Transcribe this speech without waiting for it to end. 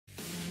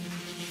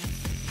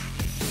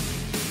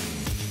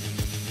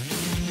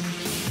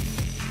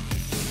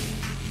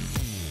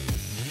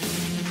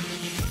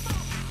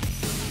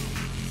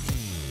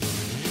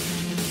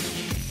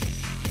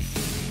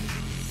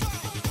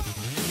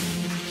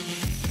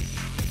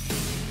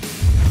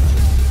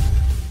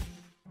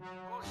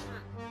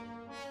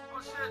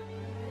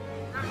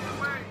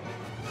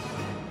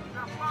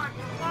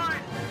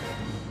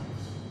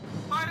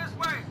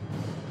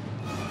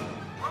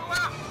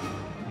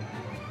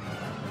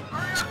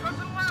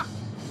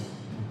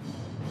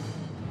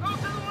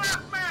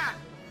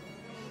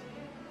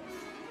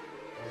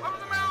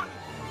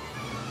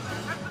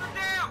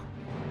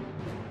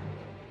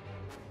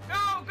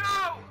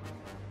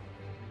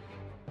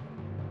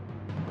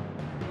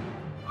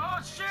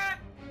Oh shit!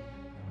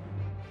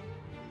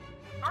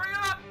 Hurry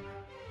up!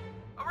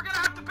 Oh, we're gonna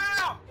have to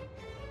bail!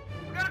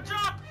 We gotta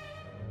jump!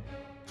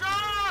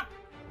 Jump!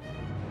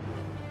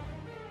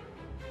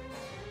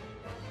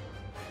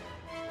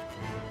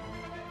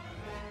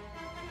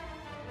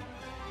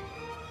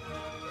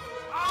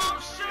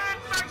 Oh shit!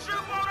 That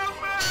chute won't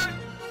open!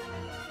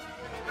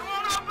 It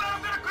won't open!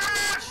 I'm gonna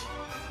crash!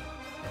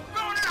 We're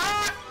going in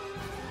hot!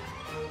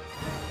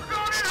 We're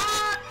going in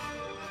hot!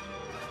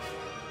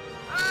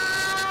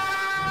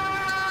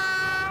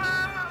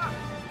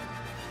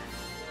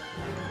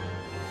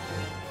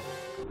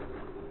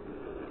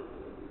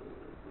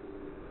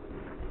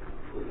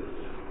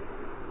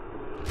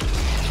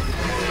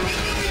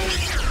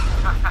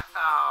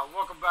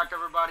 Welcome back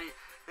everybody,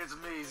 it's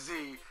me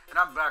Z, and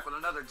I'm back with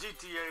another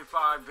GTA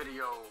 5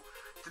 video.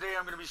 Today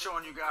I'm going to be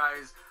showing you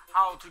guys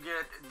how to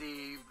get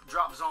the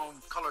drop zone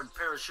colored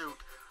parachute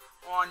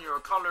on your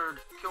colored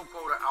kill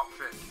quota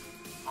outfit.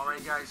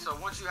 Alright guys, so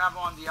once you have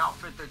on the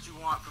outfit that you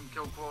want from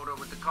kill quota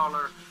with the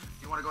color,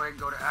 you want to go ahead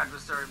and go to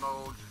adversary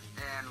mode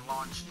and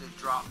launch the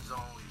drop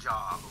zone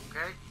job,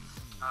 okay?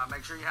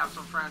 Make sure you have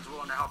some friends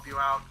willing to help you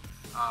out.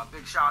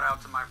 Big shout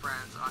out to my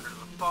friends under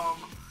the thumb.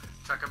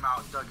 Check them out,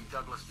 Dougie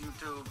Douglas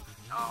YouTube,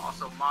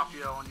 also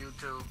Mafia on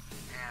YouTube,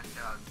 and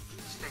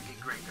Stinky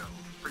Gringo.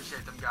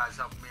 Appreciate them guys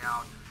helping me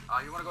out.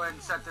 You want to go ahead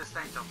and set this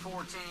thing to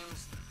 4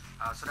 teams,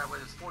 so that way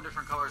there's 4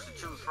 different colors to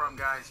choose from,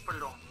 guys. Put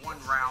it on 1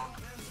 round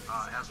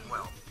as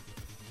well.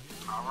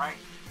 Alright,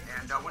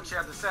 and once you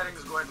have the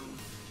settings, go ahead and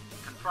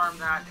confirm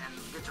that and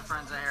get your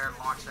friends in here and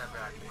launch that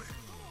bad boy.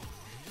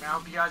 Man, I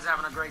hope you guys are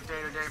having a great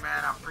day today,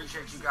 man. I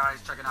appreciate you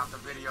guys checking out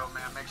the video,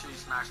 man. Make sure you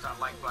smash that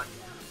like button,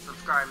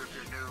 subscribe if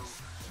you're new.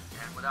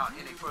 And without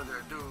any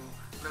further ado,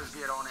 let's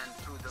get on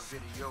into the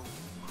video.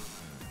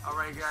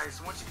 Alright guys,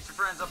 so once you get your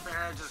friends up in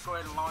here, just go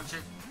ahead and launch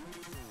it.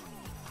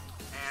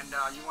 And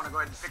you want to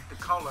go ahead and pick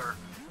the color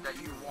that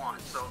you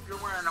want. So if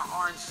you're wearing an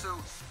orange suit,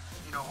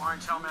 you know,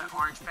 orange helmet,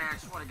 orange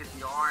pants, you want to get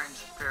the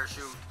orange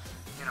parachute.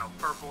 You know,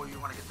 purple,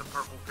 you want to get the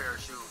purple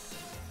parachute.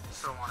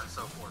 So on and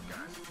so forth,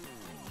 guys.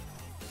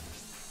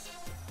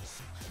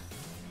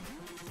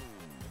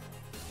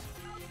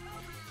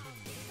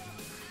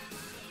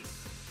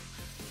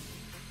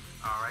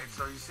 Alright,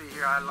 so you see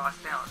here I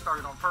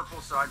started on purple,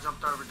 so I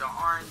jumped over to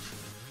orange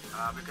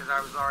because I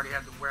was already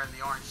wearing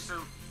the orange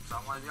suit, so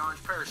I wanted the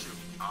orange parachute,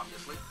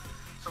 obviously.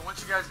 So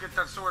once you guys get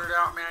that sorted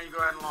out, man, you go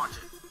ahead and launch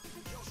it.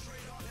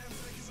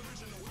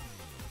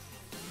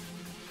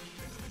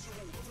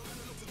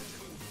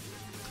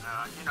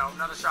 You know,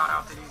 another shout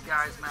out to these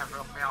guys, man,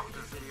 for helping me out with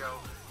this video.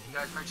 You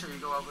guys make sure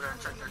you go over there and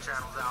check their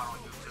channels out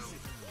on YouTube.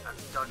 That's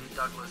Dougie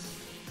Douglas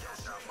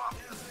and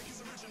Mafia.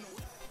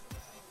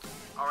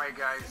 Alright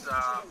guys,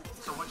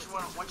 so once you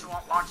want to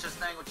launch this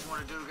thing, what you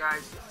want to do,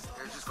 guys,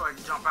 is just go ahead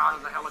and jump out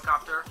of the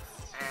helicopter,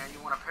 and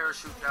you want to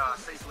parachute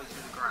safely to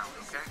the ground,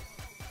 okay?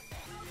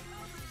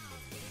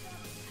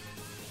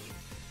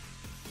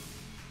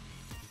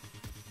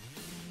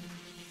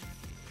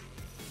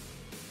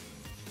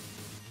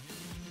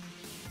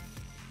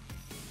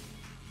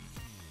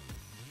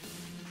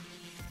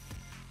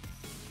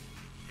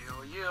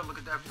 Hell yeah, look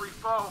at that free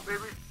fall,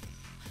 baby!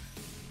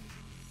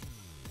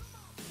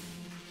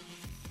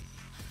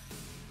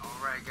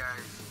 Alright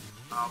guys,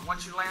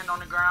 once you land on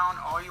the ground,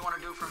 all you want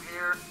to do from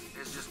here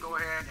is just go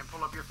ahead and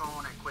pull up your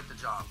phone and quit the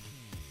job.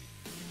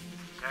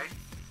 Okay?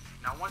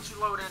 Now once you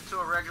load into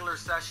a regular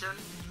session,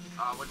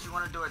 what you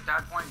want to do at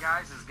that point,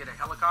 guys, is get a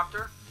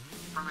helicopter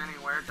from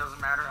anywhere. It doesn't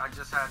matter. I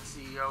just had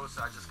CEO,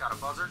 so I just got a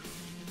buzzard.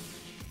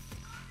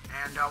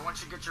 And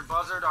once you get your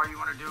buzzard, all you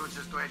want to do is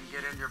just go ahead and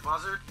get in your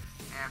buzzard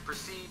and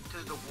proceed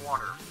to the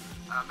water.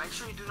 Make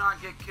sure you do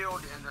not get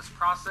killed in this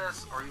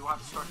process, or you'll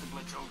have to start the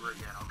glitch over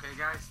again. Okay,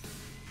 guys?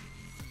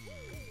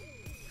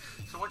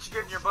 So once you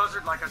get in your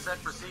buzzard, like I said,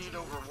 proceed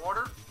over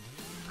water.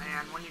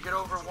 And when you get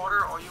over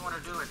water, all you want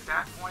to do at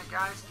that point,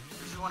 guys,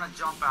 is you want to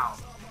jump out.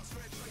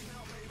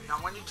 Now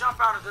when you jump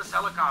out of this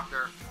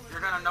helicopter, you're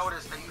going to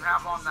notice that you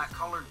have on that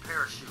colored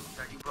parachute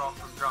that you brought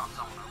from drop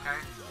zone, okay?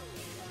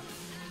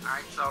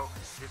 Alright, so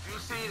if you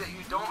see that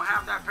you don't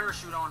have that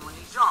parachute on when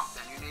you jump,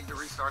 then you need to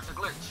restart the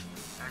glitch.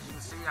 As you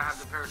can see, I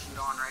have the parachute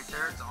on right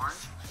there. It's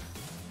orange.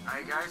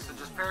 Alright guys, so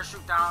just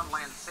parachute down,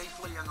 land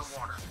safely in the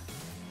water.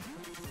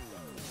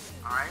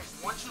 Alright,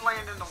 once you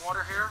land in the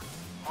water here,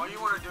 all you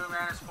want to do,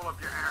 man, is pull up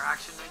your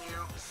interaction menu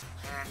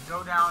and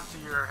go down to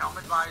your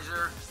helmet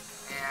visor,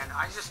 and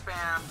I just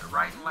spammed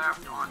right and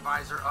left on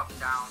visor up and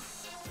down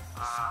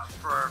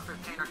for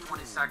 15 or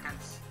 20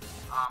 seconds.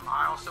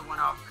 I also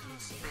went up and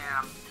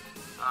spammed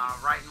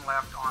right and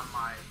left on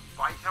my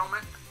bike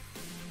helmet.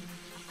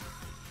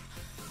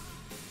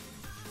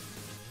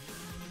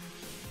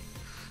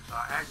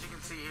 As you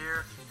can see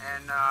here,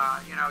 and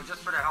you know,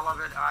 just for the hell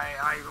of it,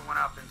 I even went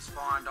up and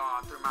spawned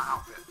through my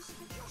outfits.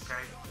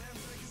 Okay,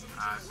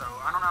 so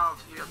I don't know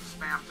if you have to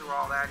spam through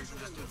all that. You can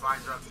just do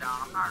visor up down.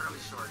 I'm not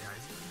really sure,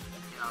 guys.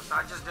 You know, so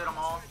I just did them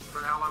all for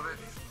the hell of it.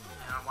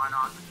 You know, why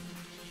not?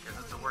 because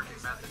it's a working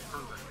method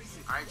proven.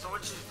 Alright, so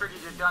once you figure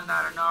you've done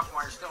that enough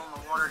while you're still in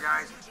the water,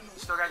 guys, you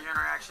still got your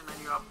interaction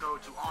menu up, go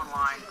to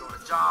online, go to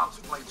jobs,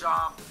 play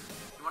job.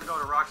 You want to go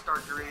to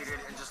Rockstar Created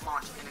and just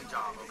launch any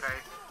job, okay?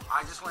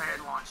 I just went ahead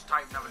and launched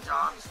Titan of a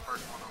job. It's the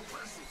first one on the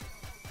list.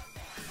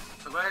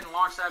 So go ahead and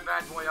launch that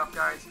bad boy up,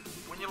 guys.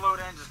 When you load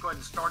in, just go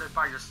ahead and start it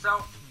by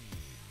yourself.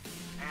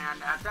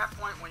 And at that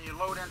point, when you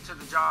load into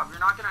the job,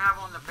 you're not going to have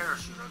on the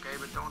parachute, okay?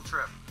 But don't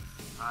trip.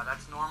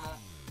 That's normal.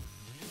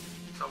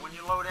 So when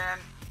you load in,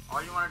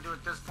 all you want to do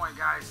at this point,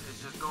 guys,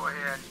 is just go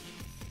ahead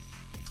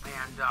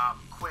and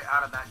quit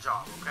out of that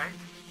job, okay?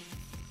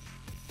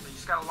 So you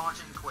just got to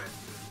launch it and quit.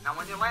 Now,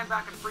 when you land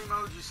back in free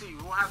mode, you see you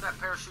won't have that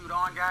parachute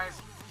on, guys.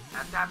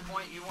 At that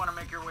point, you want to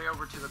make your way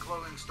over to the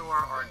clothing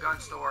store or a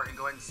gun store and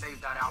go ahead and save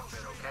that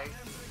outfit, okay?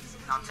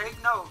 Now, take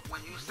note,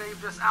 when you save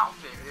this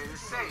outfit, it is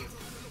saved.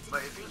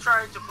 But if you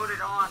try to put it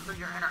on through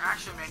your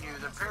interaction menu,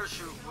 the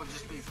parachute will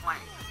just be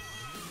plain.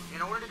 In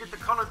order to get the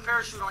colored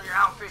parachute on your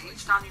outfit,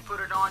 each time you put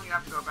it on, you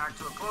have to go back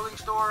to a clothing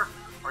store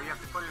or you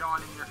have to put it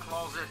on in your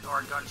closet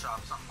or a gun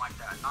shop, something like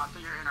that. Not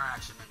through your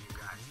interaction menu,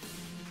 guys.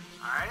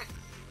 Alright?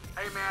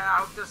 Hey, man,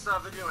 I hope this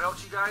video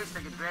helps you guys.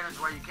 Take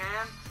advantage while you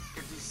can.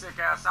 Get these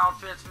sick-ass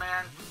outfits,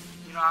 man.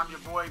 You know, I'm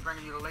your boy,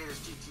 bringing you the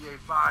latest GTA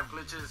 5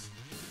 glitches.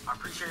 I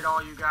appreciate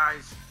all you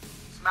guys.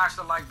 Smash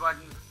the like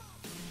button.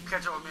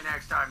 Catch up with me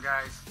next time,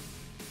 guys.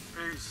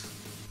 Peace.